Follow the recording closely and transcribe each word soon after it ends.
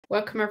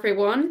Welcome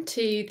everyone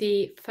to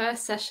the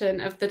first session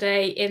of the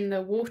day in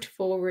the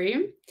waterfall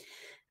room.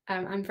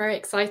 I'm very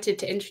excited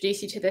to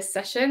introduce you to this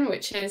session,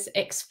 which is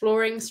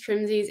exploring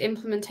Strimzi's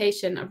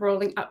implementation of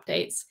rolling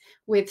updates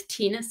with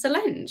Tina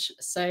Selenge.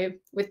 So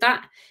with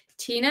that,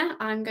 Tina,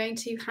 I'm going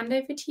to hand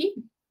over to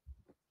you.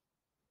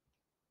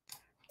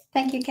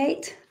 Thank you,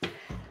 Kate.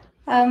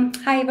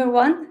 Hi,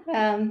 everyone.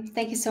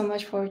 Thank you so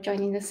much for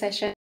joining the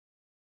session.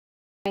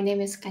 My name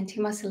is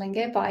Gantigmaa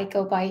Selenge, but I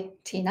go by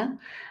Tina.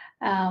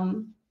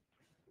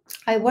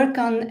 I work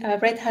on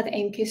Red Hat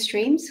MQ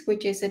Streams,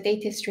 which is a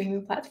data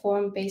streaming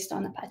platform based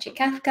on Apache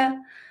Kafka.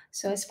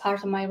 So as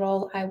part of my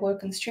role, I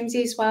work on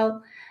Strimzi as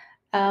well.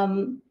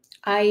 So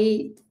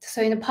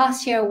in the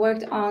past year, I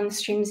worked on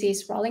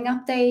Strimzi's rolling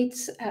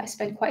updates. I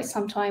spent quite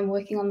some time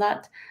working on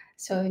that.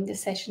 So in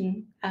this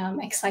session, I'm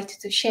excited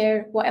to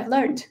share what I've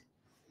learned.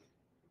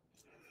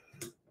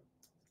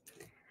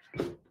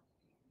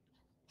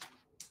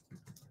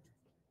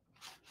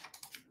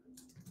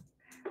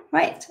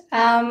 Right.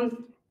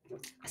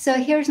 So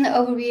here's an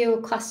overview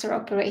of cluster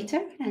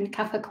operator and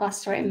Kafka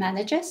cluster it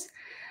manages.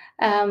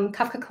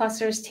 Kafka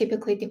cluster is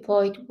typically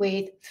deployed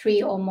with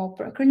 3 or more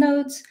broker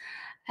nodes.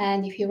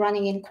 And if you're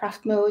running in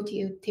craft mode,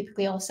 you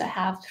typically also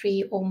have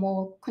 3 or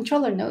more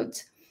controller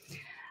nodes.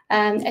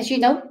 As you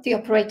know, the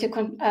operator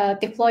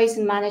deploys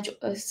and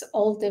manages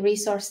all the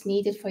resource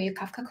needed for your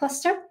Kafka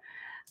cluster.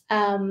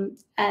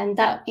 And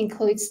that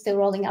includes the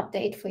rolling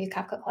update for your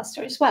Kafka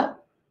cluster as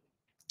well.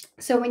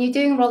 So when you're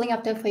doing rolling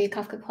update for your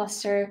Kafka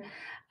cluster,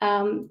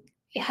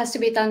 it has to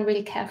be done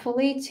really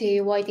carefully to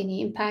avoid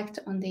any impact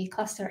on the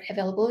cluster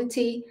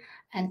availability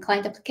and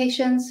client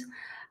applications.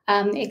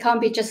 It can't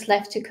be just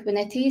left to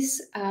Kubernetes,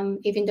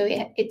 even though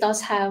it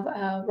does have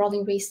a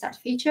rolling restart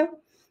feature,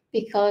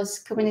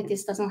 because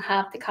Kubernetes doesn't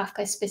have the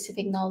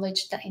Kafka-specific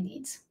knowledge that it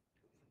needs.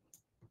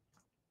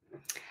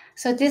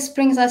 So this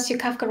brings us to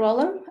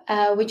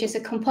KafkaRoller, which is a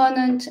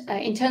component,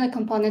 internal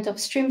component of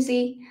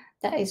Strimzi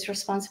that is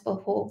responsible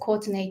for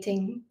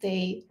coordinating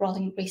the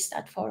rolling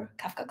restart for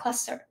Kafka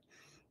cluster.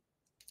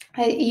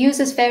 It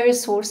uses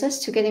various sources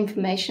to get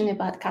information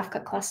about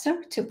Kafka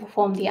cluster to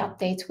perform the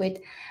updates with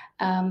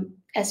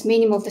as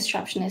minimal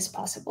disruption as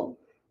possible.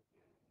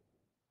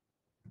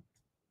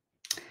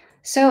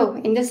 So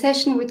in this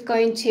session, we're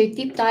going to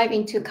deep dive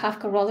into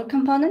KafkaRoller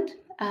component.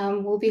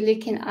 We'll be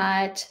looking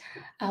at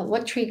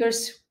what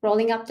triggers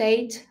rolling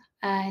update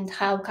and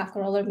how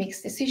KafkaRoller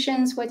makes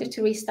decisions whether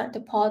to restart the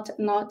pod or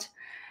not,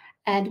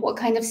 and what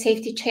kind of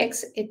safety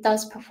checks it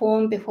does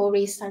perform before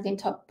restarting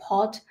to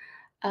pod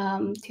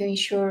to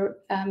ensure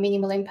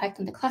minimal impact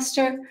on the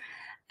cluster,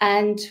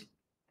 and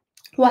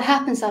what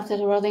happens after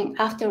rolling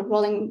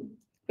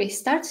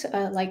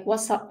restarts, like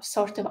what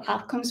sort of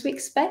outcomes we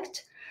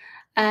expect.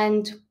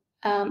 And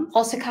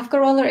also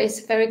KafkaRoller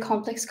is a very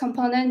complex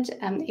component.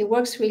 It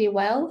works really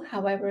well.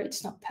 However,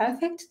 it's not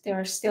perfect. There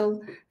are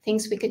still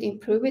things we could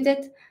improve with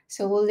it.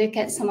 So we'll look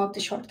at some of the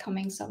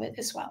shortcomings of it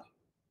as well.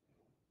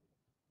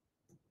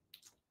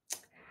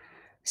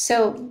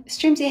 So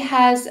Strimzi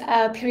has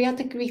a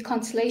periodic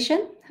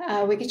reconciliation,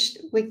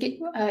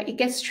 it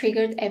gets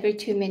triggered every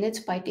 2 minutes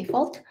by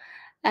default.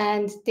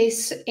 And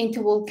this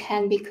interval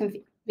can be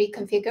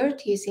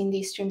reconfigured using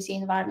the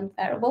Strimzi environment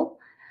variable.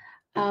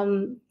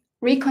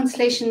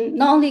 Reconciliation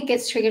not only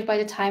gets triggered by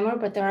the timer,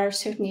 but there are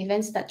certain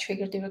events that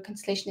trigger the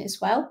reconciliation as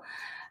well.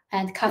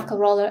 And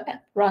KafkaRoller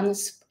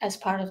runs as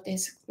part of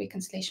this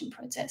reconciliation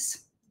process.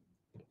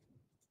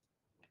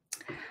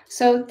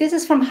 So this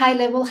is from high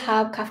level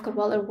how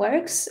KafkaRoller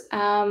works.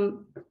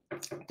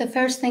 The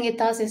first thing it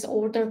does is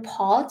order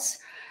pods.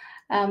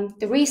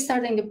 The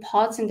restarting the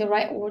pods in the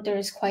right order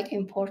is quite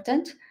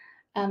important.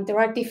 There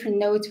are different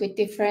nodes with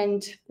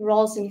different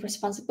roles and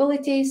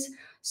responsibilities.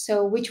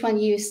 So which one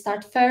you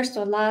start first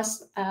or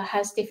last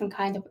has different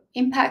kind of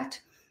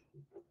impact.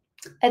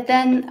 It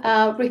then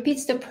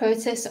repeats the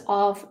process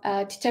of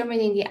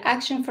determining the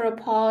action for a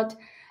pod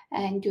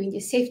and doing the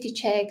safety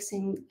checks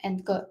and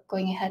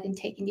going ahead and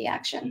taking the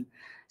action.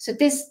 So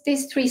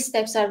these 3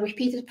 steps are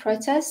repeated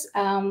process,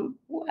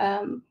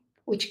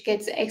 which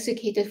gets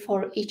executed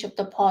for each of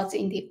the pods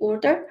in the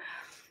order.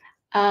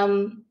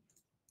 Another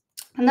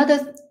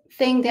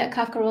thing that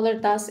KafkaRoller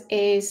does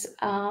is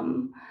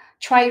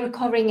try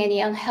recovering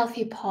any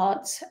unhealthy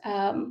pods,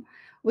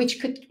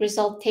 which could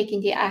result taking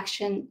the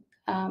action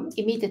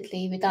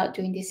immediately without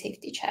doing the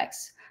safety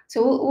checks.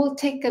 So we'll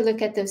take a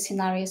look at those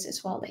scenarios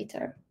as well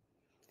later.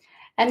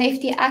 And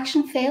if the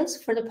action fails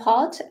for the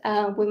pod,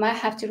 we might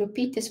have to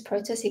repeat this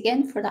process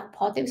again for that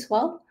pod as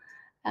well.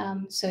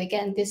 So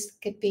again, this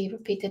could be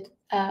repeated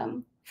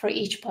for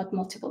each pod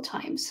multiple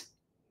times.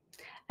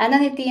 And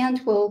then at the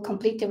end, we'll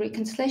complete the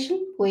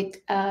reconciliation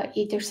with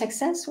either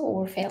success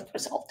or failed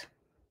result.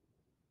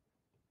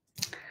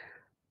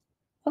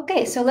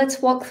 Okay, so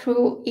let's walk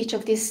through each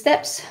of these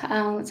steps.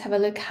 Let's have a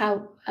look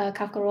how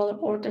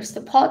KafkaRoller orders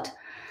the pod.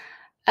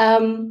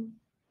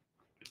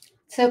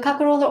 So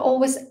KafkaRoller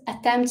always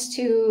attempts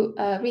to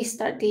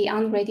restart the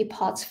unready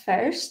pods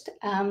first,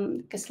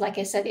 because like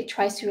I said, it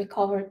tries to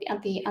recover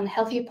the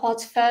unhealthy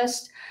pods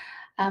first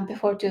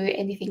before doing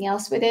anything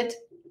else with it.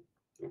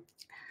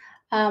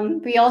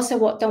 We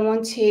also don't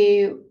want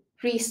to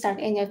restart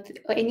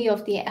any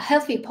of the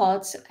healthy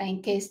pods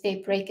in case they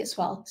break as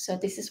well. So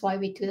this is why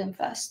we do them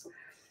first.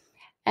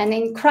 And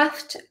in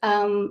Craft,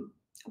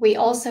 we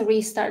also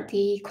restart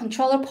the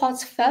controller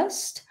pods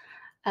first,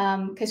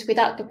 because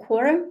without the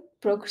quorum,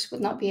 brokers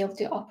would not be able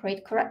to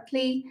operate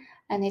correctly.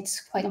 And it's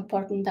quite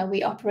important that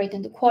we operate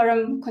in the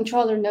quorum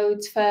controller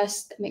nodes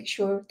first, make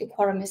sure the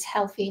quorum is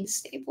healthy and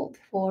stable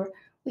before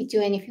we do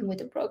anything with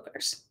the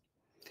brokers.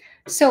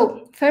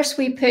 So first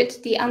we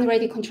put the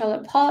unready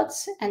controller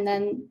pods, and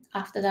then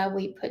after that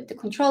we put the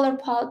controller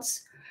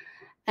pods.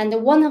 And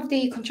one of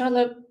the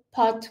controller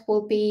pod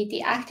will be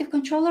the active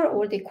controller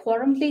or the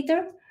quorum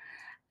leader.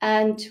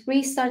 And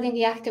restarting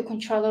the active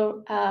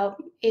controller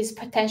is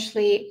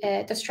potentially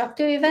a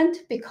destructive event,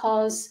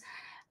 because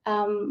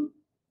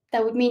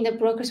that would mean the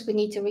brokers would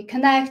need to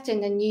reconnect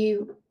and the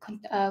new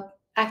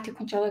active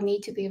controller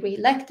need to be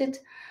re-elected.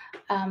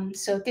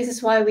 So this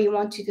is why we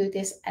want to do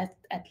this at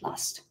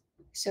last.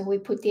 So we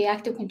put the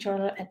active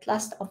controller at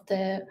last of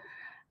the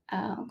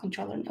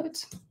controller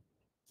nodes.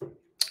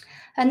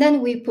 And then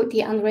we put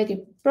the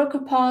unready broker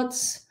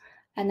pods,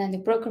 and then the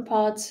broker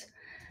pods.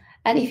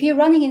 And if you're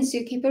running in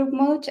Zookeeper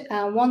mode,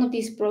 one of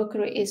these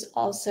broker is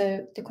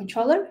also the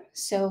controller.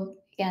 So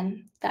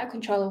again, that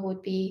controller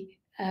would be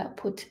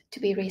put to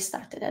be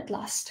restarted at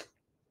last.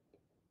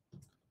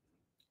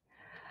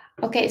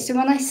 Okay, so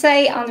when I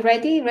say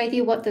unready,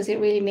 ready, what does it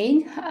really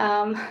mean?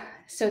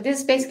 So this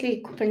is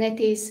basically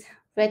Kubernetes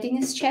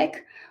readiness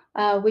check,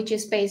 which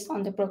is based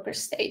on the broker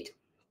state.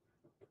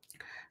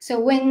 So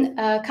when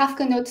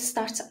Kafka node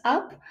starts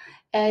up,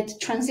 it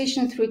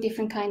transitions through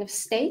different kind of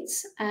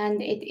states,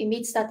 and it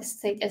emits that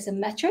state as a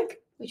metric,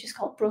 which is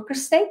called broker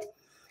state.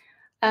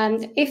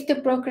 And if the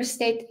broker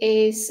state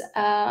is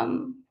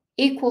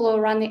equal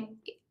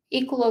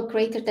or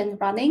greater than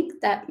running,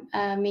 that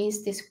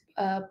means this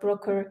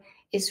broker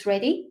is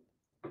ready.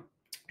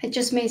 It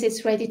just means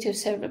it's ready to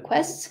serve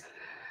requests.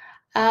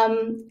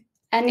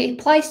 And it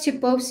applies to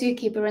both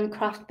Zookeeper and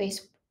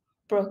Craft-based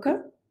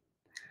broker.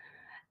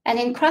 And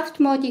in Craft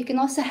mode, you can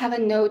also have a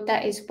node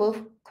that is both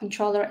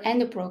controller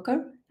and a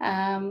broker,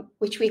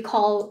 which we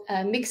call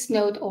a mixed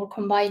node or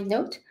combined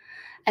node.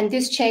 And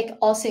this check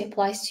also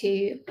applies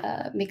to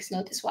mixed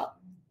node as well.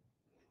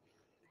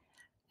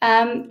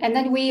 And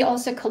then we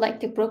also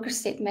collect the broker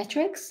state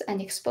metrics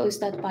and expose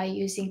that by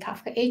using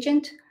Kafka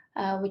agent,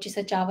 which is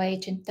a Java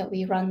agent that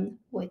we run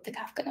with the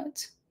Kafka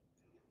nodes.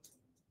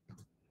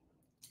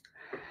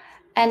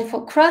 And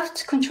for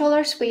Craft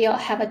controllers, we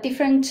have a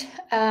different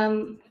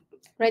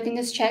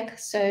readiness check.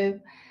 So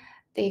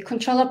the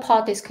controller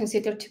pod is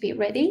considered to be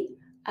ready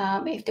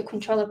if the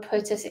controller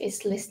process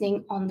is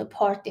listening on the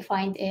part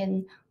defined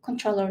in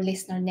controller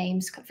listener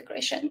names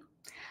configuration.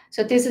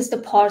 So this is the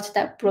part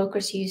that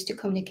brokers use to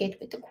communicate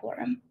with the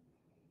quorum.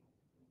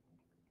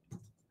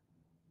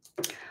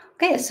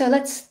 Okay, so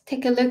let's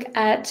take a look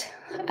at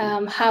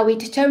how we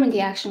determine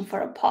the action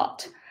for a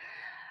pod.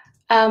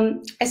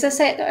 As I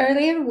said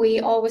earlier,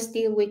 we always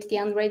deal with the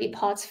unready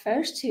pods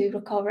first to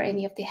recover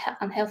any of the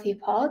unhealthy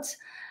pods.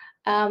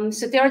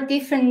 So there are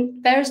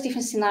various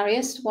different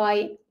scenarios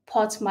why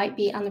pods might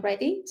be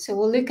unready. So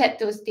we'll look at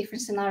those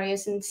different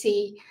scenarios and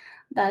see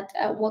that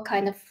what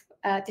kind of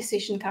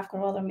decision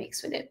KafkaRoller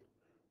makes with it.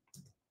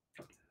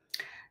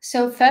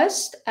 So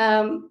first,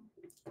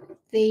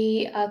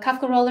 the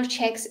KafkaRoller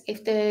checks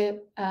if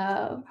the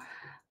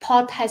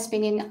pod has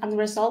been in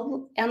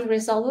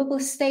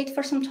unresolvable state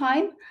for some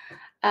time.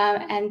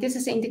 And this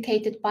is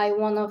indicated by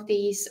one of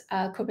these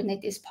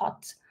Kubernetes pod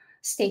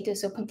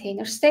status or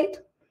container state.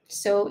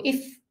 So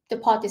if the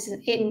pod is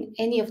in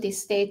any of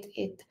these states,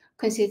 it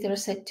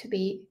considers it to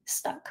be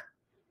stuck.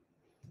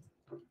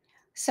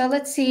 So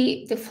let's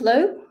see the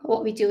flow,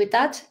 what we do with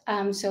that.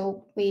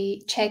 So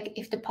we check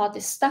if the pod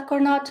is stuck or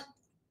not.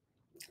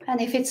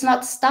 And if it's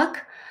not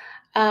stuck,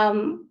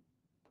 we're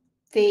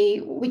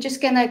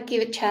just gonna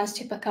give it a chance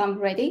to become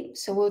ready.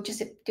 So we'll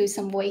just do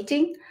some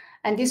waiting.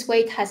 And this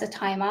wait has a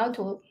timeout.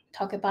 We'll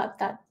talk about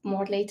that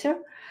more later.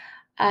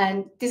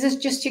 And this is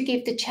just to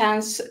give the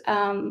chance,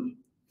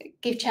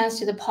 give chance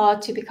to the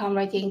pod to become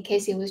ready in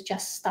case it was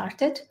just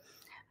started.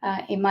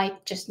 It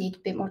might just need a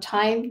bit more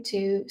time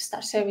to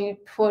start serving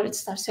before it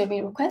starts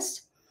serving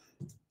requests.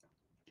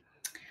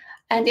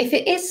 And if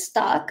it is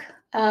stuck,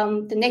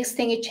 the next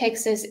thing it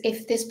checks is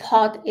if this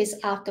pod is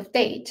out of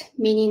date,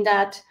 meaning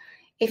that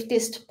if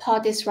this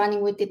pod is running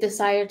with the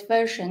desired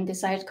version,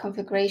 desired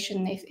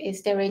configuration,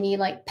 is there any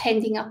like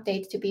pending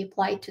update to be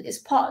applied to this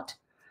pod?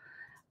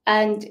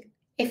 And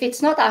if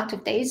it's not out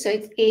of date, so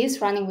it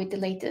is running with the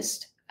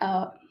latest,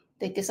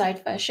 the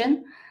desired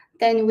version,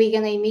 then we're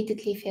going to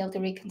immediately fail the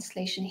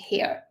reconciliation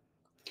here.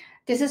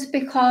 This is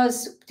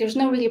because there's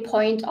no really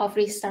point of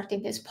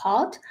restarting this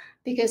pod,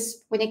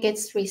 because when it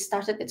gets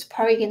restarted, it's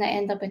probably going to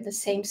end up in the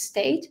same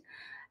state.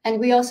 And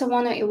we also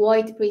want to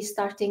avoid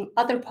restarting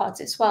other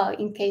pods as well,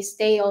 in case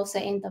they also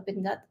end up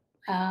in that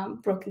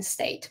broken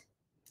state.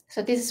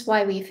 So this is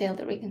why we fail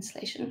the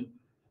reconciliation.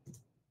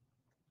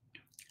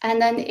 And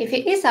then if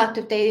it is out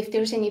of date, if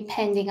there's any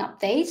pending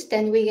updates,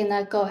 then we're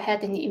gonna go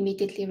ahead and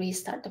immediately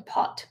restart the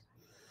pod.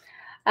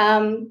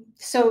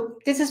 So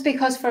this is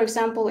because, for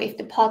example, if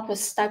the pod was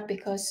stuck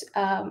because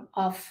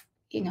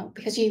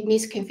because you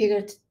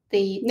misconfigured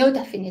the node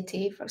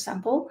affinity, for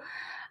example,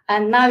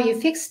 and now you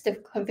fixed the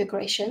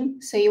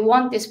configuration, so you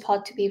want this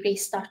pod to be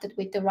restarted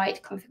with the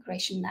right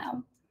configuration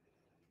now.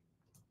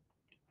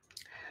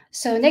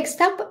 So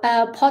next up,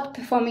 pod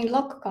performing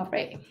log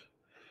recovery.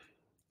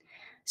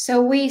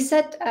 So we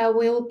said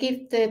we'll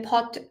give the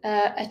pod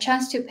a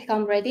chance to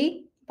become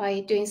ready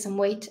by doing some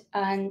wait,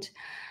 and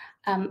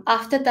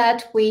after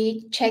that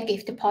we check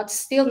if the pod's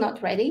still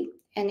not ready,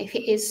 and if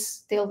it is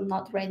still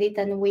not ready,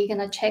 then we're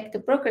gonna check the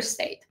broker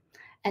state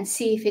and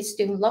see if it's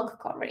doing log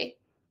recovery.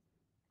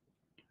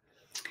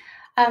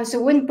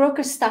 So when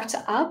broker starts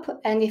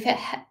up, and if it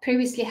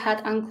previously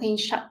had unclean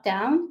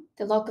shutdown,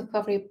 the log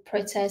recovery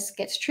process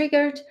gets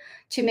triggered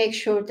to make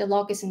sure the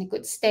log is in a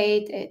good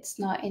state, it's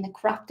not in a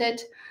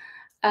corrupted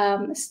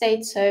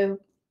state. So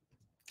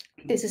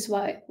this is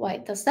why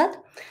it does that.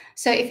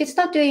 So if it's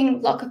not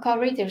doing log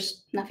recovery,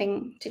 there's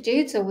nothing to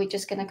do. So we're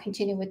just going to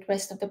continue with the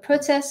rest of the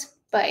process.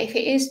 But if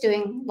it is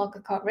doing log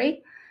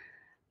recovery,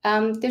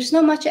 there's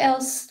not much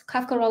else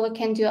KafkaRoller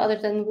can do other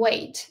than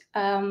wait,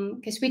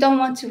 because we don't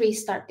want to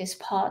restart this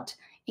pod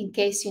in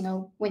case,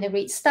 when the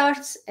read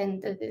starts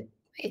and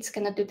it's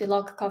going to do the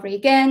log recovery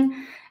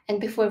again.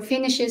 And before it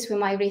finishes, we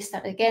might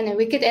restart again. And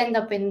we could end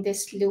up in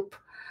this loop.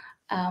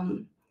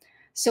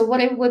 So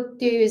what it would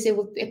do is it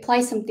would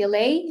apply some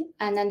delay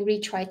and then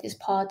retry this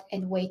pod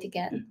and wait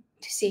again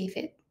to see if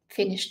it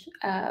finished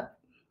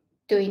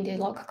doing the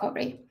log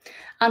recovery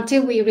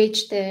until we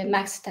reach the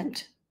max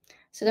attempt.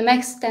 So the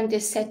max attempt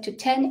is set to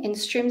 10 in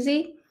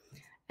Strimzi.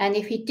 And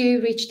if we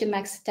do reach the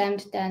max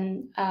attempt,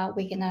 then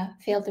we're going to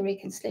fail the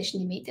reconciliation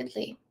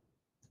immediately.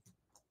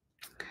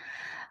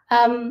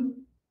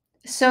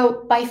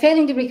 So by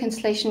failing the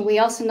reconciliation, we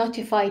also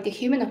notify the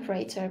human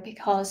operator,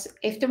 because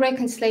if the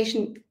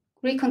reconciliation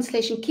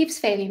keeps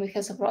failing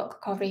because of log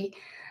recovery,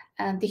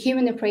 the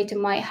human operator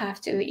might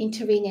have to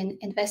intervene and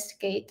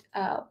investigate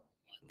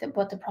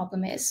what the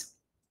problem is.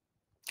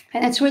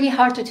 And it's really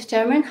hard to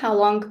determine how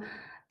long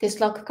this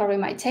log recovery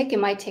might take. It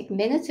might take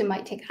minutes, it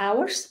might take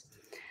hours.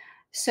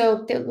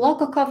 So the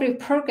log recovery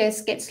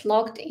progress gets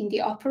logged in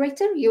the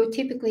operator. You would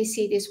typically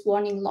see this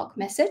warning log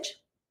message,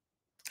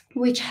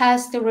 which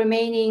has the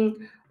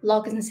remaining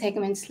logs and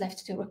segments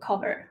left to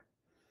recover.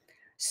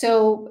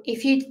 So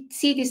if you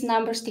see these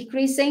numbers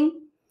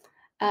decreasing,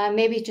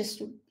 maybe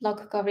just log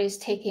recovery is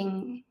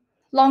taking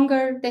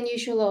longer than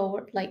usual,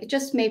 or like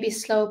just maybe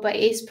slow, but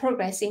is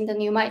progressing, then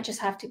you might just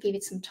have to give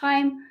it some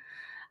time.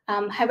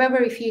 However,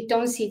 if you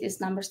don't see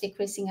these numbers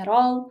decreasing at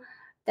all,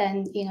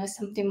 then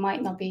something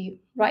might not be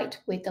right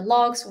with the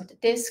logs or the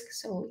disk,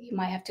 so you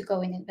might have to go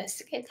and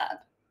investigate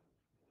that.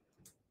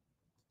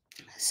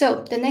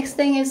 So the next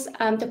thing is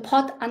the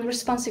pod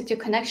unresponsive to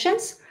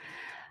connections.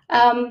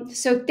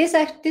 So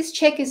this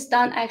check is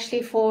done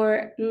actually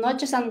for not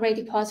just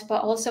unready pods,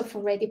 but also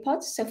for ready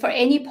pods. So for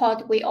any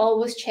pod, we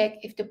always check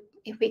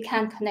if we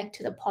can connect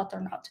to the pod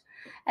or not.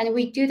 And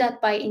we do that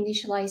by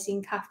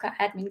initializing Kafka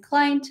admin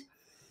client.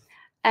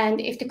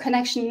 And if the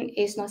connection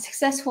is not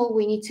successful,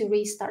 we need to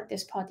restart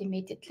this pod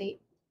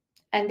immediately.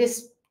 And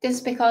this is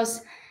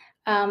because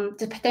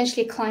the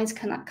potentially clients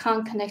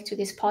can't connect to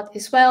this pod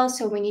as well.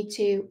 So we need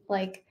to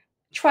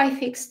try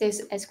fix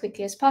this as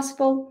quickly as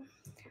possible.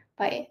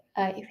 But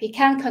if we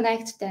can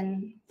connect,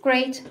 then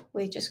great.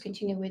 We just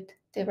continue with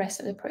the rest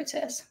of the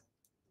process.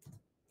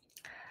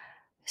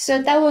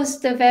 So that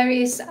was the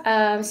various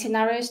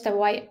scenarios that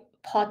why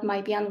pod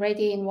might be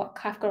unready and what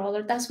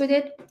KafkaRoller does with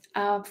it.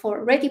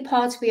 For ready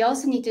pods, we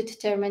also need to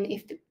determine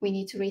if we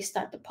need to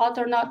restart the pod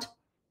or not.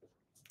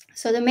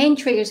 So the main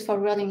triggers for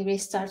rolling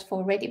restarts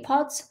for ready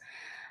pods,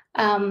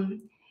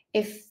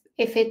 if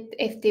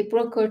the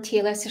broker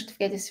TLS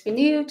certificate is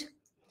renewed,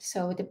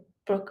 so the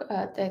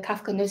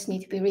Kafka nodes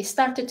need to be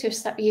restarted to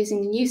start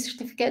using the new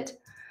certificate.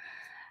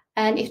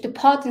 And if the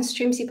pod and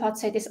Strimzi pod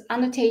set is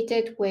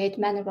annotated with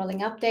manual rolling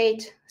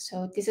update,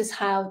 so this is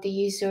how the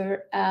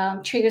user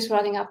triggers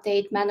rolling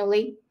update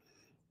manually.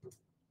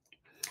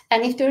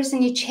 And if there is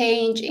any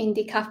change in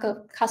the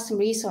Kafka custom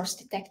resource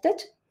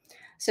detected,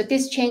 so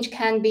this change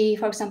can be,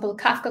 for example,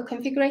 Kafka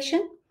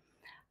configuration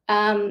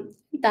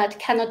that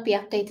cannot be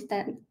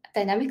updated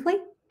dynamically.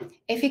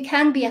 If it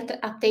can be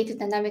updated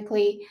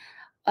dynamically,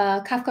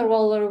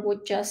 KafkaRoller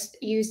would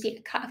just use the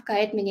Kafka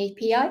admin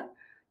API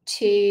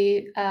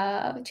to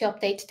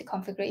update the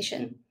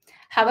configuration.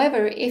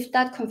 However, if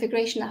that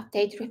configuration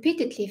update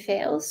repeatedly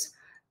fails,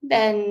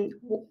 then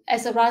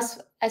as a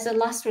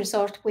last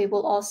resort, we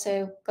will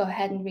also go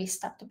ahead and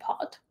restart the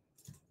pod.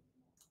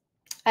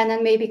 And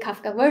then maybe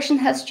Kafka version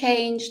has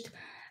changed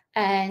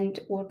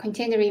or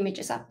container image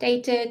is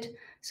updated.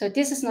 So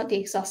this is not the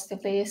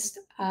exhaustive list.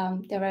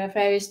 There are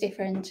various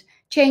different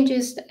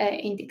changes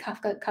in the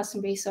Kafka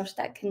custom resource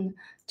that can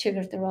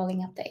trigger the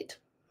rolling update.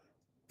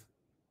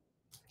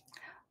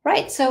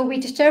 Right, so we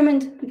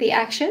determined the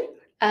action,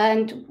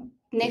 and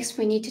next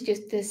we need to do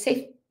the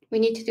we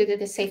need to do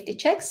the safety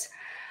checks.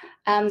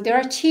 There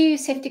are two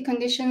safety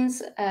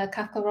conditions,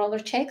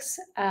 KafkaRoller checks.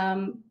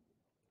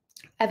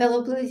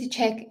 Availability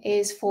check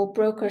is for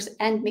brokers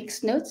and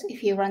mixed nodes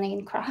if you're running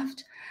in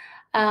Craft.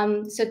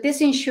 So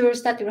this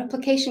ensures that the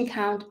replication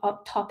count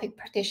of topic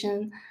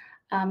partition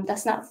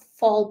does not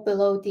fall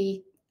below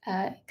the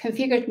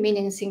configured min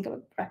in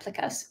single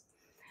replicas.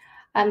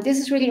 This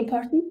is really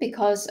important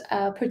because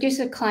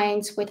producer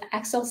clients with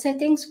Excel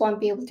settings won't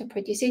be able to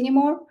produce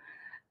anymore.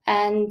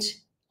 And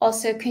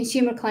also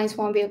consumer clients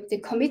won't be able to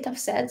commit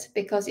offsets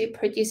because it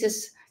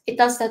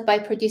does that by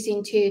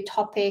producing to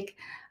topic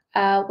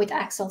with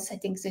Excel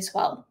settings as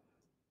well.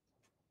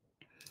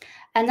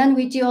 And then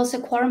we do also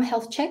quorum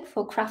health check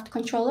for Craft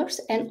controllers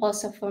and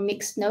also for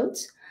mixed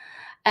nodes.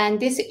 And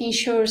this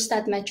ensures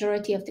that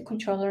majority of the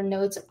controller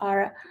nodes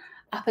are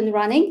up and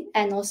running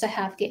and also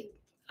have the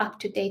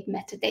up-to-date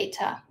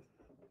metadata.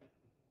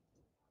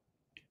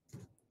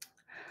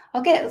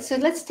 Okay, so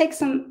let's take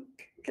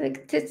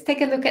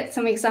a look at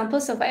some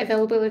examples of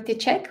availability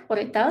check, what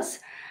it does.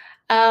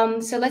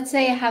 So let's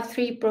say I have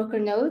 3 broker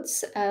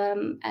nodes,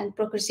 and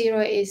broker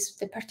 0 is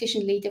the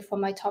partition leader for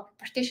my topic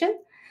partition.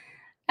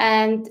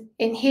 And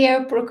in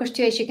here, broker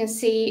 2, as you can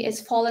see,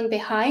 is fallen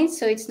behind,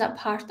 so it's not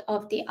part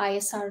of the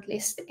ISR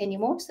list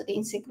anymore, so the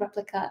in-sync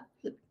replica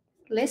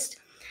list.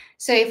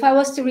 So if I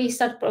was to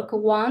restart broker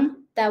 1,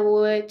 that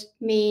would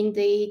mean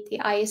the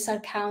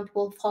ISR count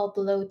will fall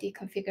below the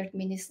configured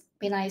min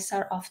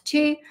ISR of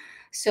 2,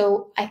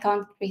 so I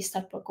can't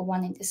restart broker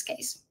 1 in this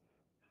case.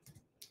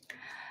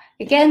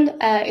 Again,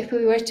 if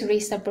we were to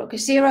restart broker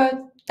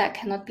 0, that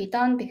cannot be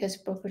done because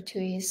broker 2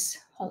 is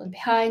fallen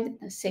behind,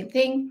 the same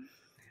thing.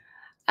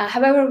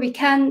 However, we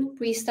can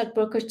restart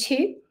broker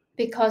 2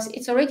 because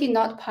it's already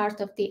not part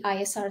of the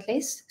ISR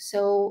list,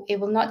 so it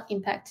will not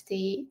impact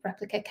the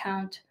replica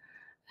count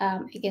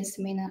against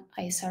the main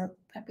ISR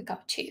replica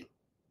 2.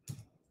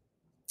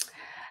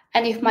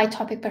 And if my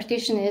topic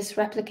partition is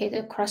replicated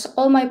across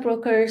all my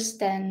brokers,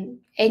 then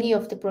any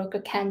of the broker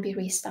can be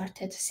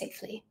restarted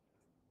safely.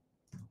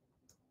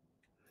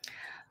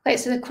 Okay,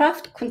 so the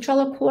Craft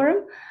controller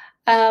quorum.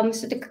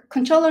 So the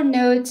controller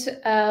nodes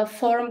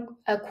form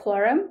a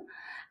quorum,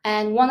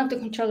 and one of the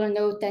controller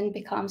nodes then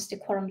becomes the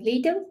quorum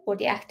leader or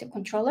the active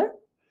controller.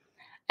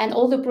 And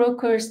all the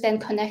brokers then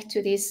connect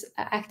to this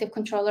active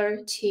controller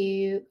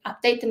to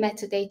update the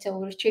metadata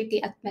or retrieve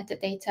the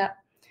metadata.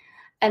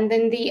 And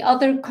then the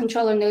other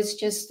controller nodes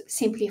just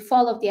simply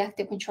follow the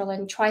active controller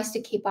and tries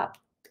to keep up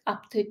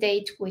to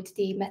date with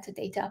the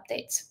metadata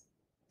updates.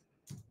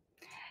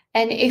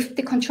 And if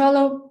the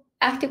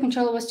active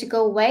controller was to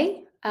go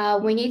away,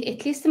 we need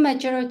at least the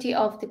majority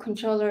of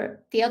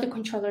the other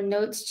controller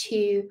nodes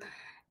to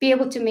be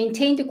able to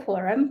maintain the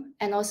quorum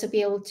and also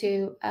be able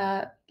to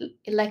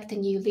elect a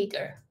new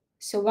leader.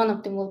 So one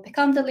of them will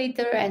become the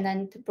leader and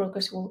then the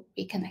brokers will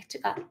reconnect to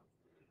that.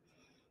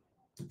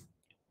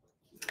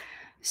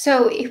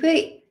 So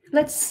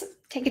let's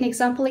take an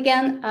example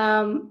again.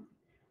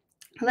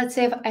 Let's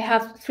say if I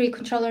have 3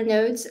 controller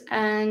nodes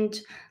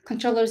and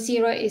controller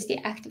 0 is the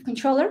active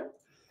controller.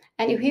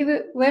 And if we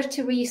were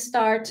to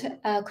restart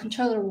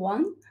controller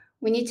 1,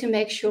 we need to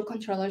make sure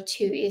controller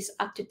 2 is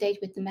up to date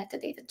with the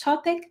metadata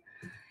topic.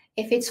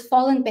 If it's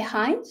fallen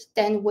behind,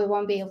 then we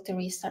won't be able to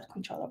restart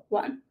controller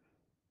 1.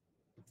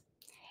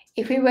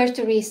 If we were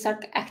to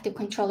restart active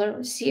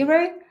controller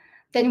 0,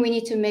 then we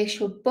need to make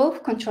sure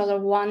both controller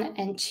 1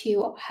 and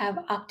 2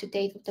 have up to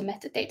date with the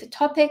metadata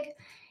topic.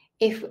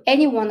 If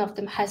any one of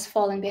them has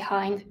fallen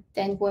behind,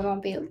 then we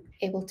won't be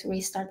able to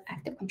restart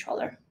active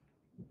controller.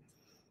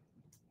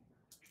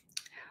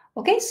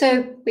 Okay,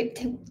 so we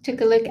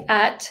took a look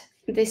at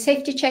the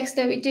safety checks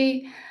that we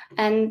do,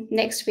 and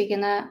next we're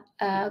gonna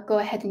go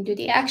ahead and do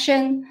the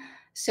action.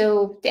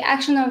 So the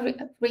action of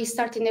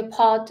restarting the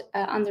pod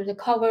under the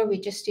cover,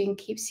 we're just doing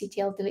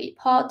kubectl delete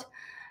pod.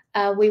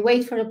 We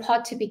wait for the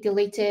pod to be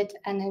deleted,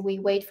 and then we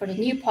wait for the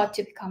new pod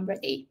to become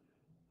ready.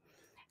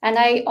 And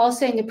I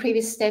also in the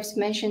previous steps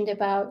mentioned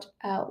about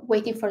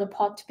waiting for the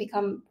pod to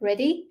become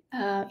ready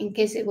in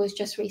case it was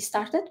just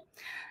restarted.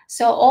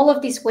 So all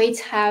of these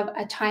waits have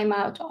a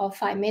timeout of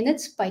 5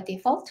 minutes by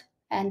default,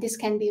 and this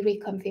can be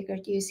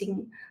reconfigured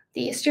using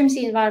the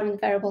Strimzi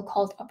environment variable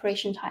called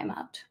operation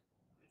timeout.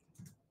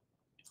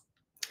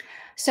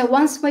 So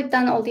once we've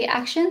done all the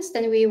actions,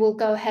 then we will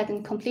go ahead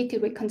and complete the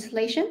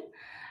reconciliation.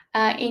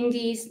 In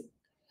this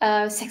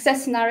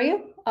success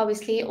scenario,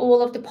 obviously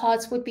all of the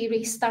pods would be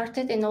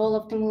restarted and all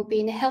of them will be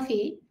in a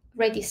healthy,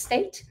 ready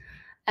state.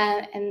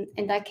 And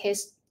in that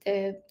case,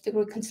 the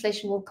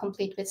reconciliation will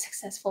complete with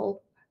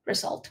successful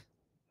result.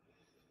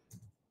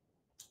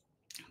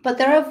 But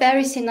there are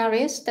various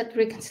scenarios that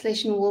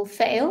reconciliation will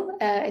fail,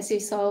 as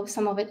you saw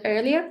some of it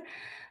earlier.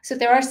 So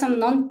there are some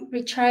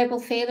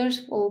non-retriable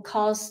failures will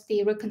cause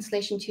the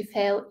reconciliation to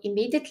fail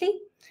immediately.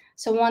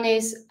 So one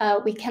is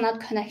we cannot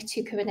connect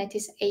to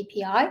Kubernetes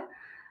API.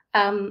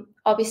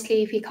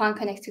 Obviously, if we can't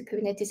connect to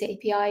Kubernetes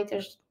API,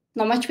 there's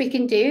not much we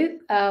can do.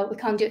 We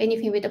can't do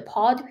anything with the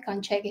pod. We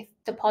can't check if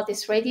the pod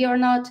is ready or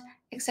not,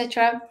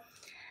 etc.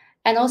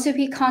 And also,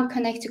 we can't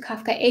connect to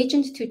Kafka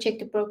agent to check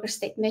the broker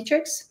state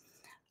metrics.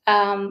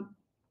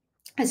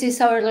 As you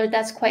saw earlier,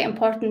 that's quite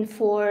important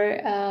for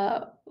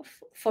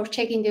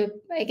checking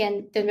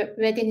the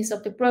readiness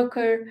of the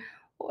broker,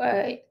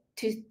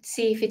 to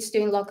see if it's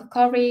doing log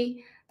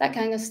recovery, that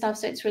kind of stuff.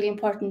 So it's really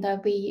important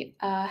that we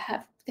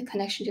have the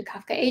connection to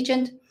Kafka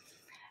agent.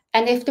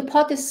 And if the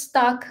pod is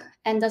stuck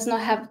and does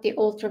not have the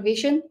old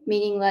revision,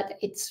 meaning that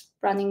it's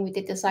running with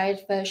the desired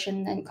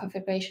version and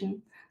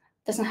configuration,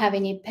 doesn't have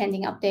any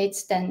pending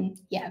updates, then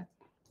yeah,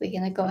 we're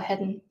gonna go ahead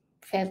and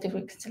fail the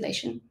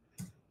reconciliation.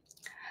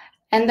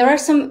 And there are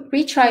some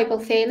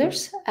retriable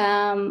failures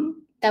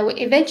that will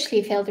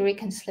eventually fail the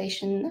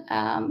reconciliation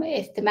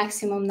if the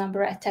maximum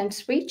number of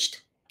attempts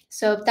reached.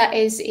 So that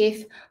is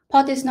if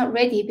pod is not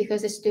ready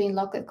because it's doing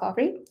log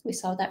recovery. We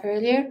saw that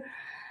earlier.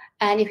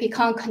 And if we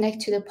can't connect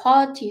to the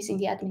pod using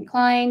the admin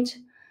client,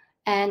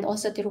 and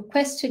also the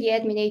request to the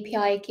admin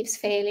API keeps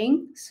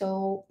failing.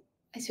 So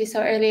as we saw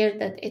earlier,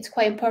 that it's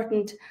quite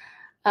important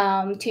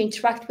to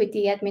interact with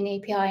the admin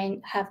API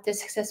and have the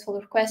successful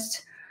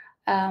request,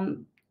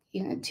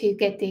 to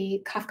get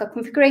the Kafka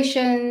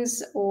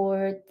configurations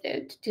or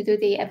to do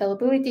the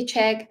availability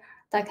check,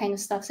 that kind of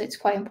stuff. So it's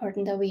quite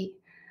important that we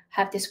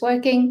have this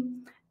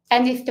working.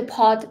 And if the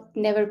pod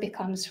never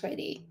becomes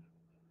ready.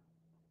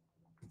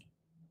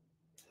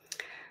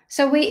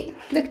 So we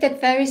looked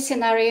at various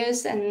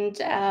scenarios and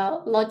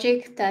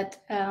logic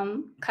that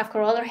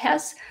KafkaRoller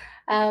has.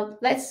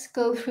 Let's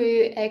go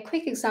through a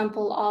quick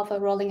example of a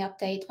rolling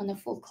update on a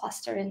full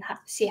cluster and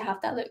see how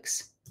that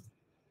looks.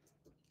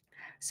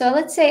 So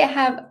let's say I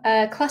have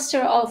a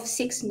cluster of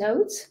 6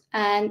 nodes,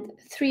 and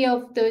 3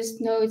 of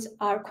those nodes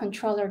are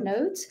controller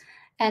nodes.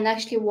 And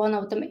actually one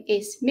of them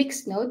is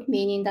mixed node,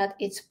 meaning that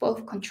it's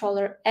both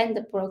controller and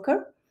the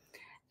broker.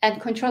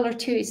 And controller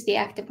 2 is the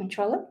active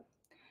controller.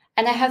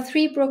 And I have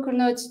 3 broker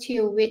nodes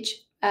too,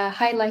 which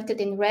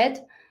highlighted in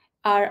red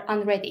are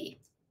unready.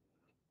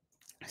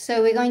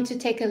 So we're going to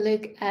take a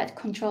look at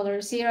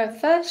controller 0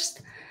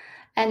 first,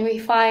 and we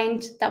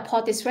find that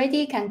pod is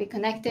ready, can be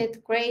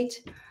connected,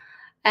 great.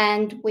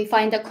 And we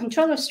find that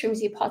controller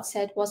Strimzi pod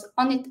set was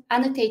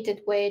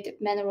annotated with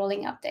manual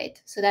rolling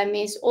update. So that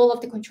means all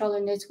of the controller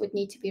nodes would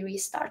need to be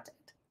restarted.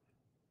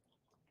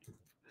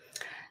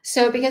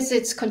 So because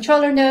it's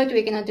controller node,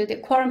 we're going to do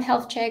the quorum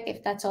health check.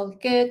 If that's all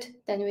good,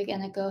 then we're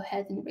going to go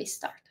ahead and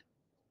restart.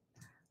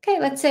 Okay,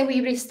 let's say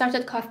we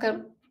restarted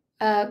Kafka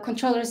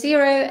controller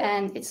 0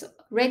 and it's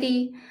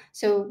ready.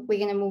 So we're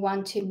going to move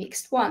on to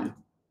mixed 1.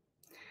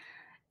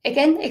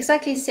 Again,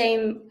 exactly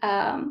same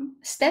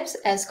steps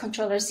as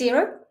controller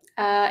 0,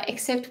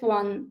 except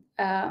one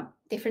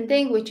different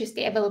thing, which is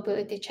the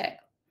availability check.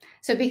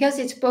 So because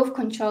it's both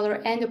controller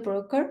and a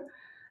broker,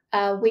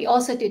 we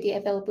also do the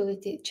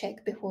availability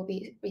check before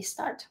we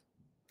restart.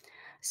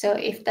 So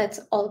if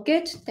that's all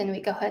good, then we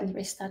go ahead and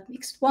restart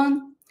mixed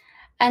 1.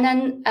 And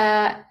then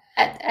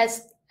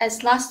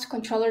as last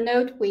controller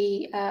node,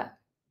 we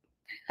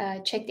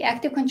check the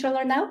active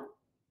controller now.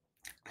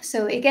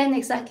 So again,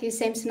 exactly the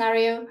same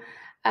scenario.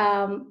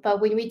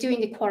 But when we're doing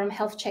the quorum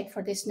health check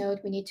for this node,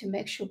 we need to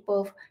make sure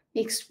both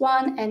mixed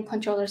 1 and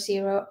controller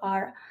 0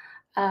 are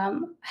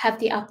have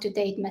the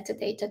up-to-date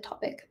metadata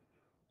topic.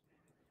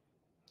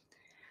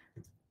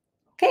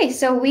 Okay,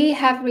 so we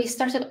have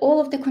restarted all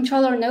of the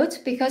controller nodes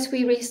because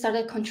we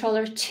restarted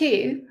controller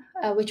 2,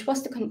 which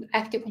was the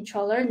active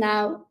controller.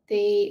 Now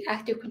the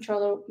active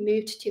controller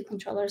moved to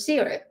controller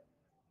 0.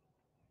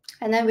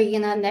 And then we're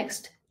gonna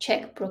next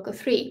check broker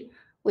 3,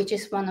 which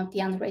is one of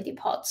the unready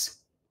pods.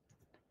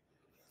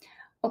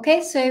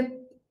 Okay, so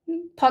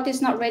pod is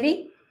not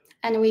ready,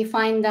 and we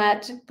find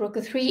that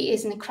broker 3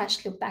 is in a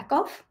crash loop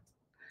backoff.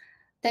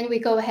 Then we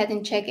go ahead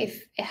and check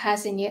if it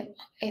has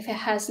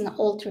an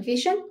old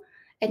revision,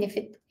 and if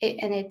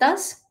it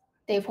does,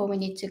 therefore we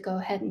need to go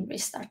ahead and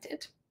restart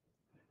it.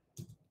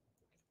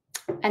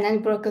 And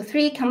then broker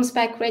 3 comes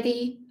back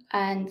ready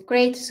and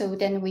great. So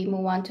then we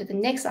move on to the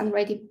next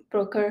unready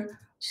broker,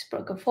 which is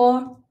broker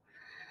 4.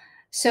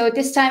 So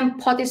this time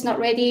pod is not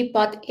ready,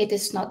 but it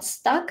is not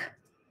stuck.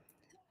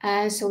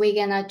 And so we're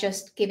gonna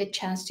just give it a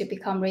chance to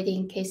become ready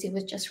in case it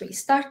was just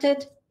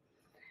restarted.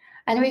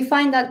 And we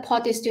find that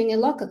pod is doing a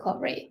log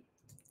recovery.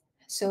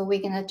 So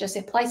we're gonna just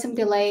apply some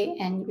delay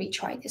and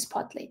retry this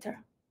pod later.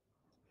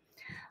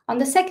 On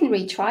the second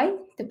retry,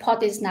 the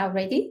pod is now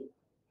ready.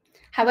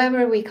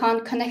 However, we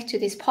can't connect to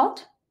this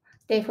pod.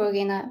 Therefore,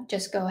 we're gonna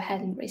just go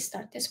ahead and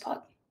restart this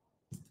pod.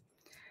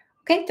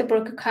 Okay, the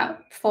broker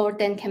 4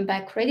 then came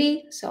back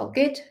ready, so all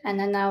good. And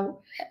then now,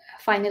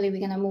 finally, we're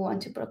gonna move on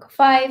to broker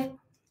 5.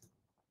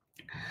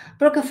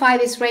 Broker 5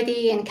 is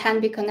ready and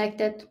can be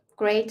connected,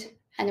 great.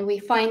 And we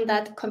find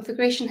that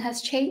configuration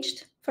has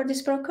changed for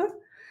this broker.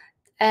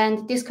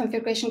 And this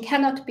configuration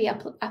cannot be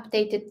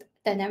updated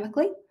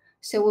dynamically.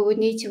 So we would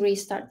need to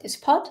restart this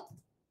pod.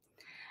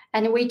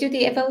 And we do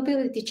the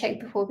availability check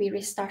before we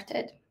restart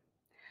it.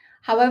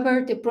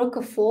 However, the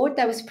broker 4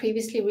 that was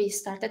previously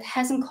restarted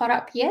hasn't caught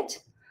up yet.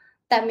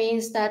 That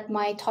means that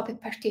my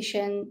topic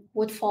partition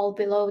would fall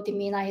below the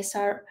mean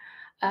ISR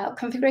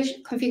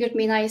configured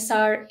mean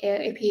ISR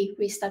if we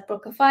restart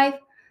broker 5.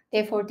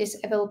 Therefore, this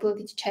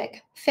availability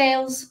check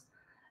fails.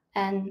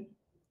 And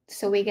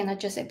So we're going to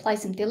just apply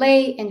some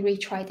delay and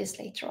retry this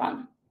later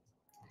on.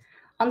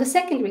 On the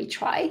second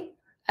retry,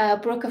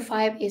 broker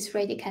 5 is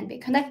ready, can be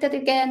connected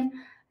again,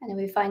 and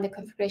we find the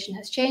configuration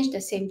has changed,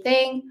 the same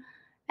thing.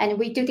 And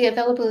we do the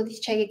availability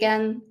check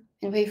again,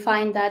 and we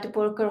find that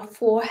broker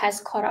 4 has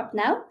caught up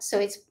now. So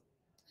it's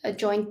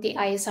joined the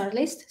ISR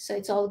list, so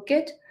it's all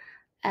good.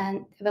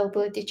 And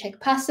availability check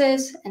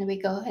passes, and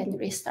we go ahead and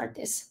restart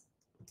this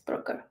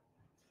broker.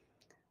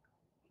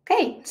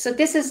 Okay, so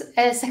this is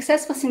a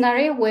successful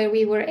scenario where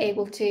we were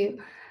able to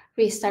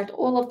restart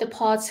all of the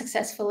pods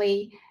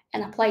successfully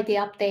and apply the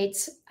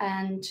updates,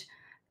 and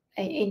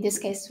in this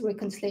case,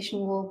 reconciliation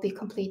will be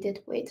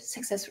completed with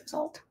success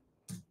result.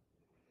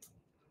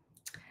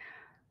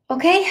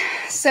 Okay,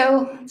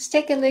 so let's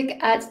take a look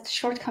at the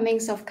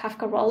shortcomings of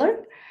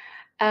KafkaRoller.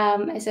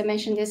 As I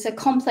mentioned, it's a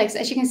complex,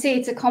 as you can see,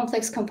 it's a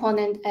complex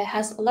component. It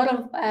has a lot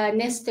of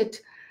nested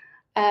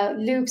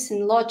loops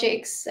and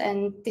logics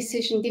and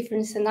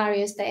different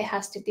scenarios that it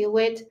has to deal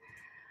with.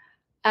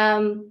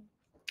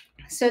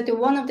 So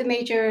one of the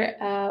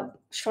major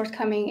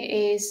shortcoming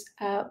is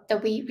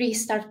that we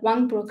restart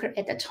one broker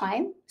at a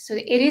time. So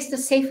it is the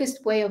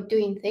safest way of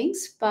doing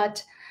things,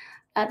 but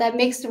that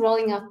makes the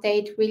rolling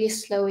update really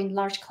slow in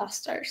large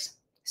clusters.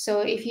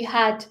 So if you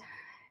had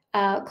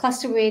a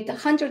cluster with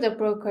hundreds of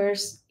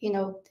brokers,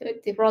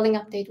 the rolling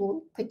update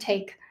could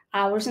take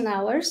hours and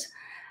hours,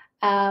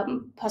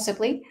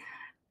 possibly.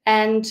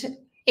 And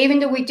even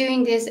though we're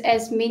doing this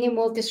as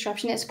minimal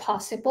disruption as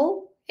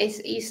possible,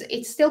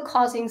 it's still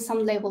causing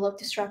some level of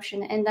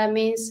disruption. And that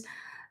means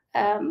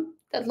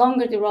the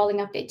longer the rolling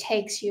update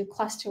takes, your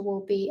cluster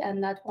will be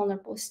in that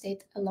vulnerable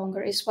state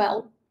longer as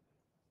well.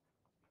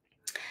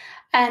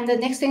 And the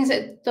next thing is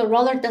that the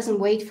roller doesn't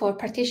wait for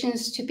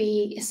partitions to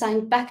be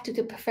assigned back to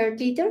the preferred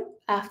leader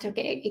after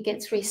it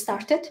gets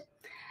restarted.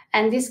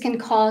 And this can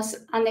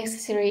cause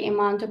unnecessary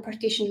amount of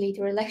partition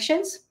leader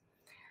elections.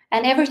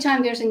 And every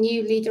time there's a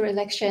new leader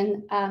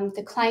election,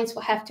 the clients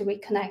will have to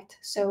reconnect.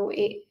 So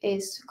it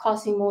is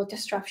causing more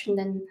disruption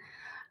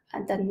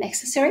than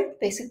necessary,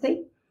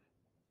 basically.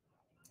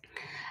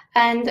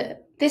 And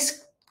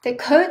the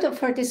code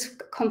for this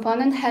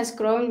component has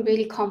grown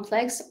really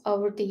complex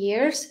over the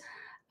years.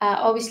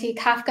 Obviously,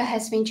 Kafka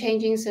has been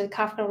changing, so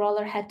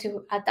KafkaRoller had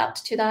to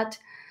adapt to that.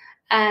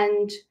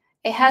 And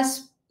it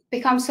has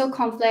become so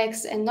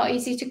complex and not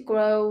easy to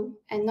grow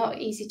and not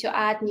easy to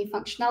add new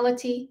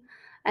functionality.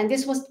 And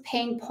this was the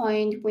pain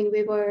point when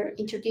we were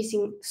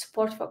introducing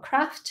support for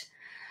craft.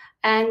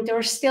 And there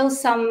are still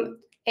some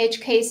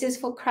edge cases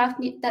for craft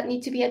that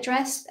need to be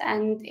addressed,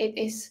 and it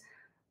is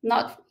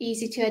not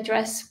easy to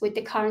address with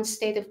the current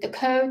state of the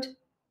code.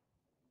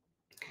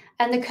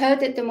 And the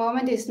code at the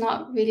moment is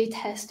not really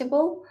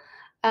testable.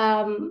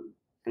 And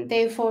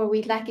therefore,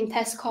 we lack in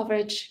test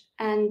coverage,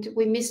 and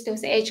we miss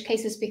those edge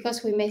cases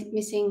because we're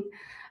missing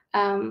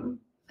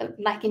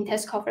lack in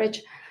test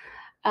coverage.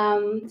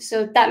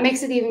 So that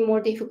makes it even more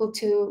difficult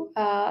to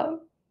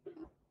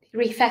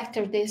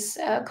refactor this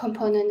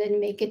component and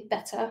make it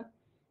better.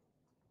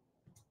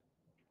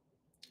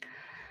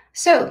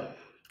 So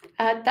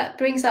that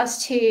brings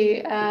us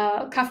to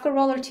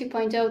KafkaRoller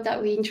 2.0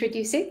 that we're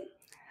introducing.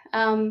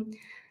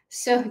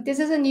 So this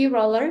is a new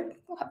roller,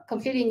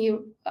 completely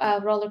new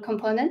roller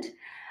component,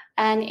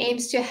 and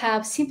aims to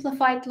have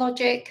simplified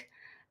logic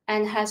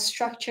and has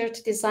structured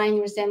design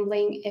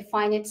resembling a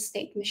finite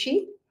state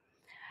machine.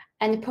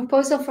 And the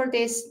proposal for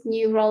this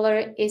new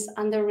roller is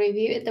under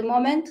review at the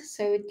moment.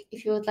 So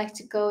if you would like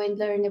to go and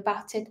learn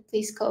about it,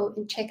 please go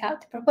and check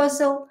out the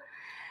proposal.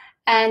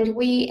 And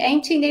we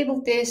aim to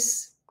enable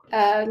this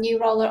new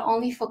roller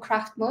only for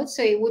craft mode,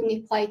 so it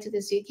wouldn't apply to the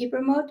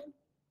Zookeeper mode.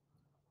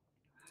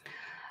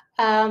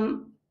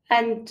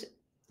 And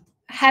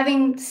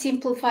having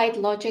simplified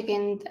logic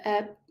and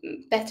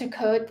better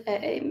code,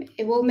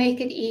 it will make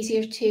it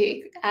easier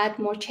to add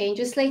more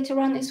changes later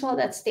on as well.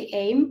 That's the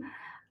aim,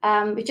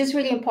 which is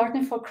really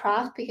important for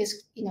craft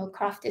because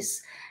craft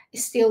is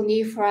still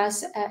new for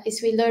us. As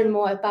we learn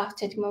more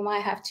about it, we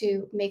might have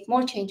to make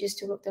more changes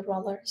to the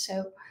roller.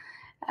 So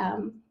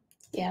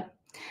yeah.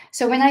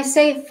 So when I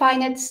say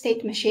finite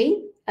state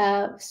machine,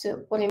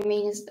 so what I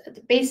mean is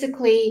that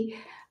basically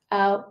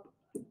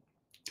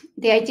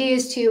the idea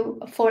is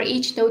for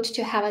each node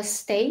to have a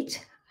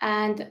state,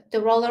 and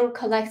the roller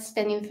collects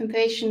then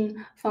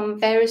information from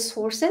various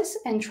sources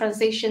and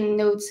transition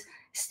nodes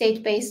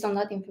state based on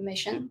that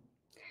information.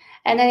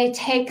 And then it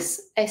takes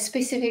a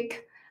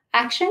specific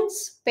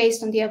actions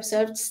based on the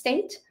observed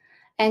state,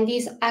 and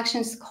these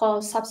actions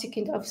cause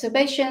subsequent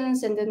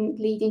observations and then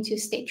leading to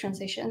state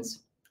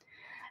transitions.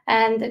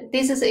 And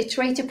this is an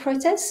iterative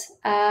process,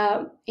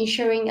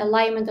 ensuring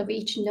alignment of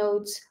each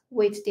node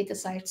with the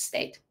desired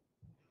state.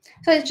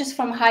 So it's just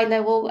from high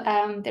level,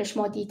 there's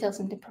more details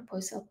in the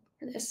proposal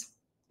for this.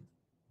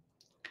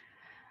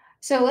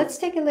 So let's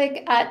take a look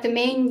at the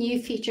main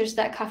new features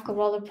that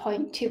KafkaRoller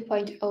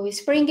 2.0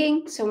 is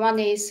bringing. So one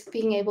is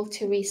being able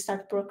to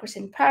restart brokers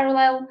in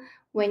parallel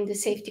when the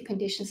safety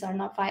conditions are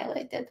not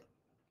violated.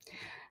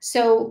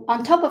 So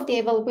on top of the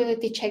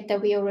availability check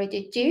that we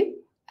already do,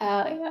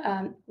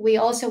 we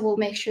also will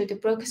make sure the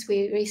brokers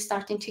we're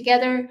restarting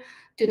together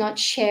do not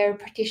share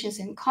partitions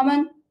in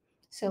common.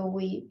 So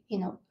we,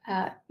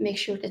 make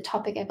sure the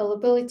topic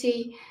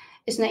availability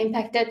is not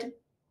impacted.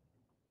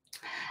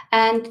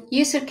 And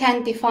user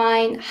can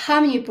define how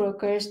many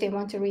brokers they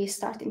want to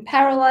restart in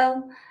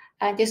parallel.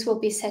 This will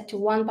be set to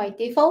 1 by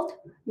default,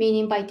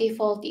 meaning by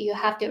default you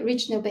have the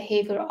original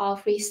behavior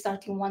of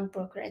restarting 1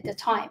 broker at a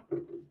time.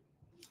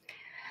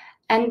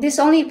 And this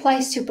only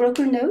applies to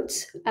broker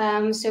nodes.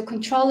 So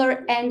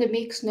controller and the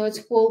mix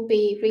nodes will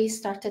be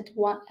restarted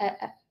one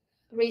at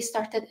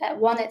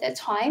a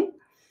time.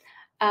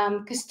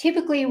 Because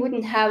typically you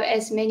wouldn't have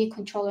as many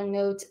controller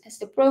nodes as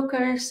the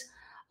brokers.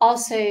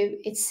 Also,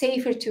 it's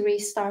safer to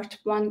restart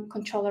 1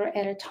 controller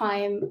at a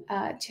time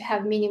to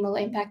have minimal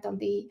impact on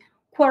the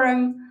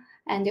quorum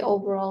and the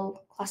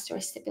overall cluster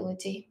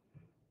stability.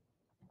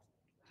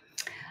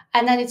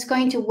 And then it's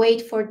going to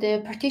wait for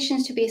the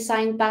partitions to be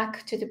assigned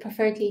back to the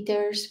preferred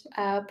leaders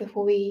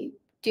before we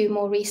do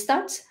more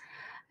restarts.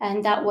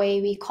 And that way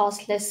we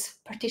cause less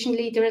partition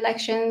leader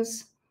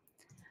elections.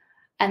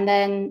 And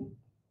then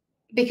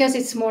because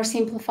it's more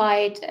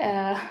simplified,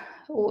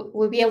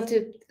 we'll be able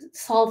to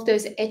solve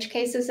those edge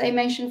cases I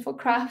mentioned for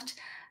craft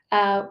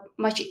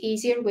much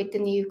easier with the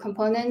new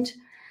component.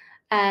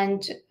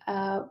 And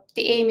the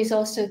aim is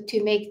also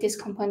to make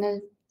this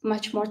component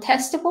much more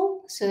testable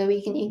so that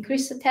we can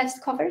increase the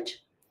test coverage.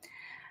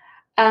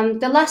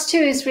 The last 2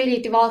 is really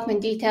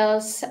development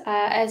details.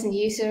 As a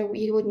user,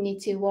 you wouldn't need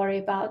to worry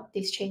about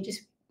these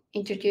changes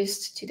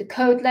introduced to the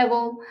code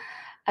level.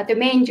 The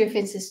main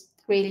difference is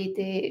really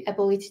the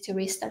ability to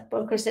restart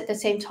brokers at the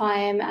same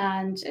time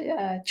and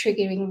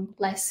triggering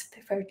less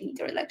preferred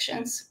leader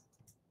elections.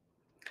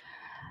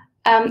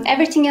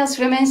 Everything else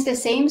remains the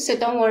same, so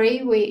don't worry.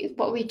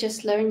 What we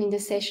just learned in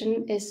this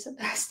session is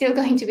still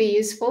going to be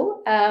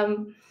useful.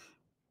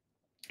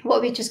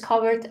 What we just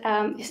covered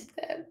is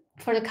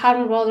for the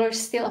current roller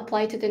still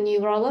apply to the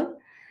new roller.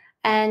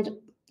 And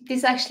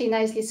this actually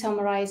nicely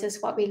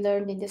summarizes what we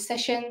learned in this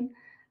session.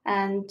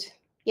 And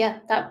yeah,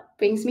 that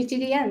brings me to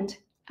the end.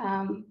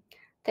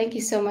 Thank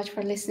you so much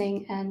for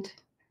listening. And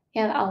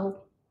yeah,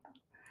 I'll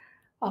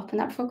open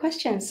up for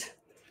questions.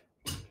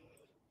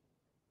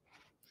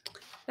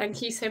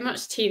 Thank you so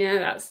much, Tina.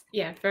 That's,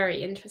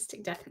 very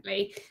interesting,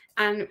 definitely.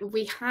 And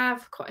we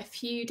have quite a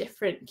few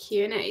different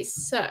Q&As.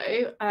 So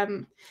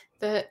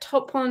the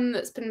top one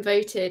that's been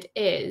voted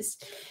is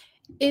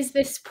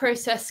this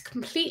process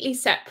completely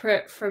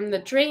separate from the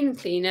drain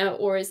cleaner,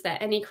 or is there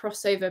any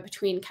crossover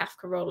between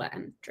KafkaRoller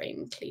and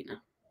drain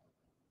cleaner?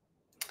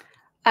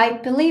 I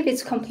believe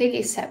it's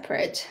completely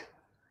separate.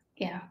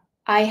 Yeah.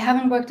 I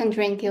haven't worked on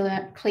drain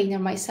cleaner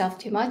myself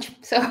too much,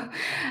 so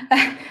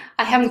I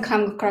haven't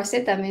come across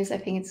it. That means I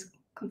think it's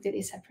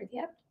completely separate,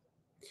 yeah.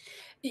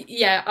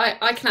 Yeah,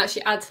 I can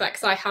actually add to that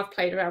because I have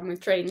played around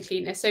with drain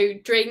cleaner. So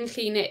drain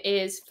cleaner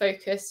is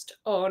focused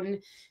on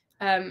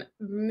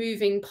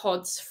moving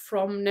pods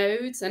from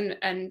nodes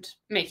and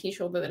making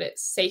sure that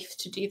it's safe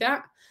to do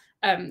that.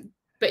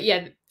 But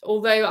yeah,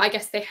 although I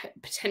guess they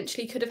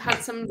potentially could have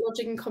had some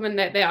logic in common,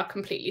 they are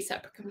completely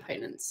separate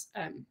components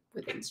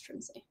within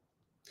Strimzi.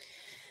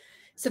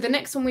 So the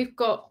next one we've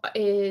got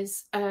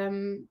is,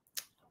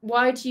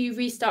 why do you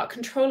restart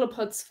controller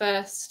pods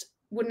first?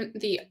 Wouldn't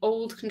the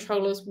old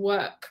controllers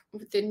work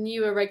with the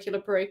newer regular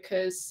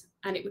brokers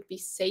and it would be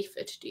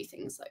safer to do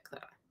things like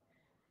that?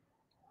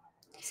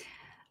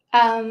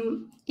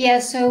 Yeah,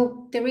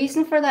 so the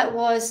reason for that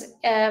was,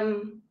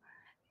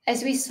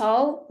 as we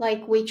saw,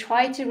 we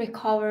tried to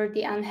recover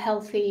the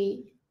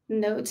unhealthy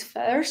nodes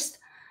first.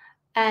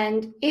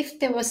 And if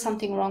there was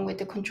something wrong with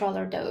the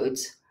controller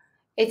nodes,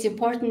 it's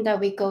important that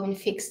we go and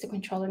fix the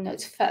controller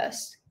nodes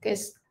first,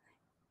 because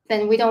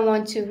then we don't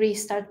want to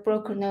restart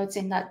broker nodes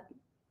in that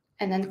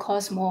and then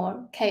cause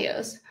more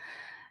chaos.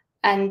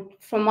 And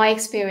from my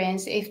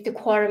experience, if the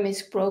quorum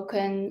is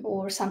broken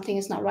or something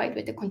is not right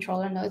with the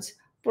controller nodes,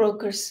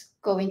 brokers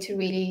go into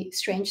really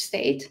strange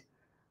state.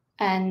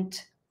 And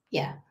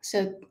yeah,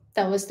 so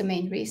that was the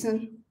main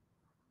reason.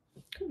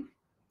 Cool.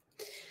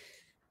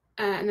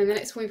 And then the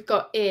next one we've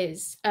got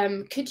is,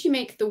 could you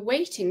make the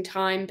waiting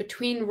time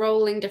between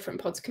rolling different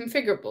pods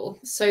configurable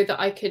so that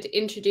I could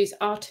introduce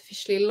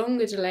artificially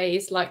longer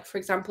delays, like, for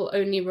example,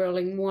 only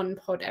rolling 1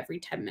 pod every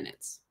 10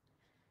 minutes?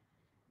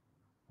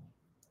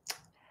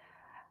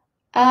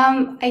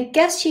 I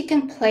guess you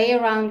can play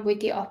around with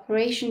the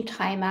operation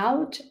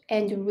timeout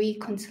and the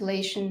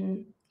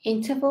reconciliation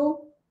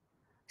interval.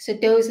 So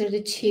those are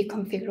the 2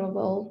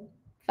 configurable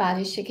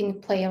values you can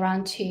play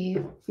around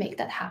to make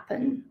that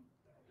happen,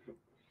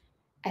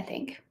 I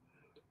think.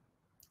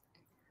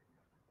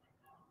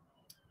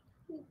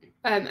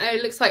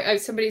 It looks like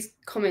somebody's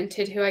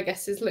commented, who I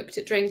guess has looked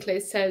at drain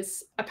cleaner,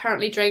 says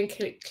apparently drain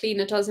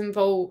cleaner does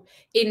invoke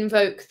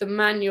the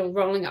manual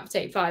rolling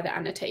update via the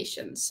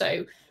annotation.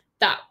 So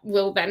that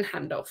will then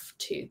hand off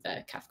to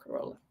the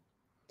KafkaRoller.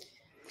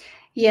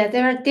 Yeah,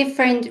 there are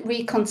different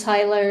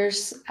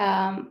reconcilers,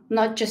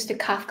 not just the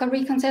Kafka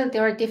reconciler.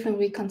 There are different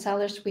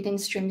reconcilers within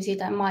Strimzi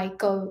that might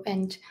go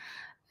and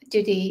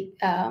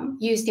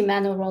use the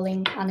manual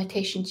rolling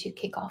annotation to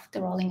kick off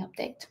the rolling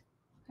update.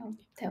 So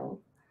that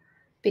will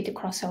be the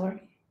crossover.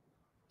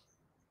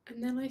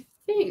 And then I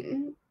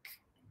think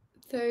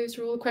those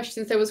are all the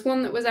questions. There was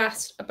one that was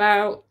asked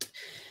about,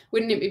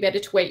 wouldn't it be better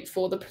to wait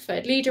for the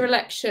preferred leader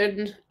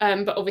election?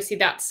 But obviously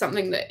that's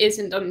something that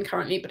isn't done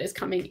currently, but is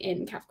coming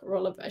in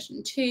KafkaRoller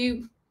version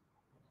 2.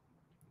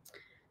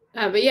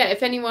 But yeah,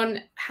 if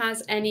anyone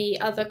has any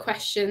other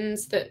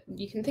questions that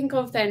you can think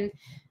of, then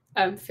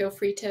feel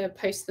free to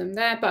post them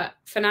there. But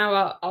for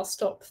now, I'll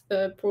stop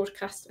the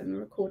broadcast and the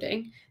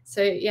recording.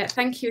 So yeah,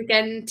 thank you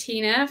again,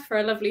 Tina, for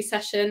a lovely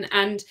session.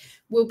 And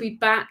we'll be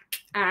back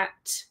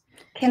at...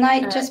 Can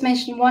I just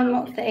mention one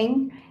more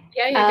thing?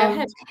 Yeah, go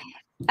ahead.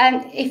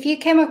 And if you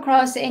came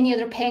across any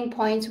other pain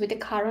points with the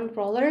current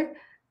roller,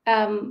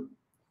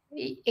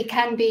 it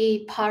can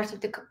be part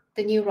of the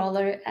new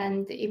roller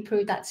and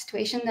improve that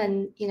situation.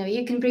 And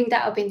you can bring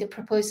that up in the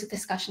proposal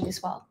discussion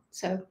as well.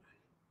 So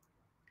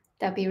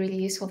that'd be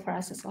really useful for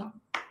us as well.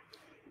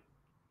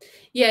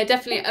 Yeah,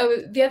 definitely.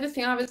 Oh, the other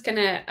thing I was going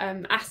to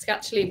ask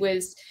actually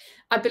was,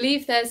 I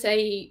believe there's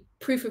a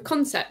proof of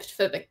concept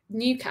for the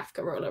new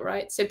KafkaRoller,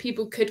 right? So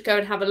people could go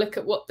and have a look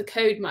at what the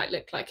code might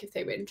look like if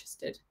they were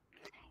interested.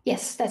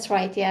 Yes, that's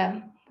right.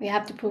 Yeah, we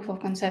have the proof of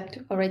concept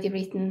already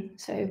written.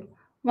 So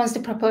once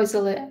the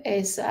proposal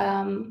is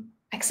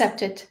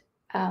accepted,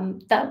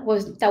 that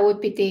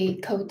would be the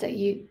code that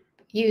you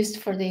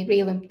used for the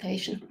real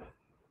implementation.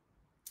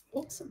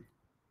 Awesome.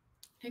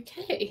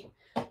 Okay,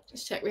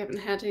 just check we haven't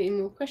had any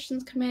more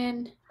questions come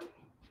in.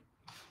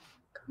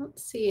 Can't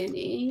see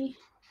any.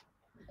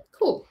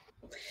 Cool.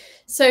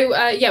 So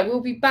yeah, we'll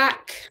be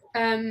back.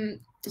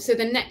 So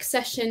the next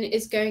session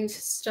is going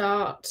to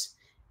start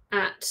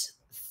at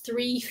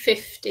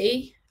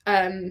 3:50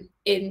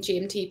 in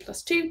GMT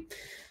 +2.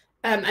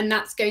 And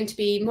that's going to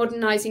be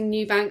modernizing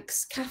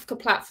Nubank's Kafka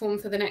platform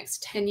for the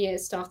next 10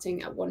 years,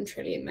 starting at 1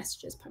 trillion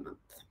messages per month.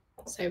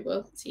 So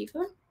we'll see you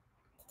for that.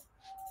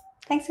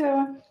 Thanks,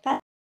 everyone. Bye.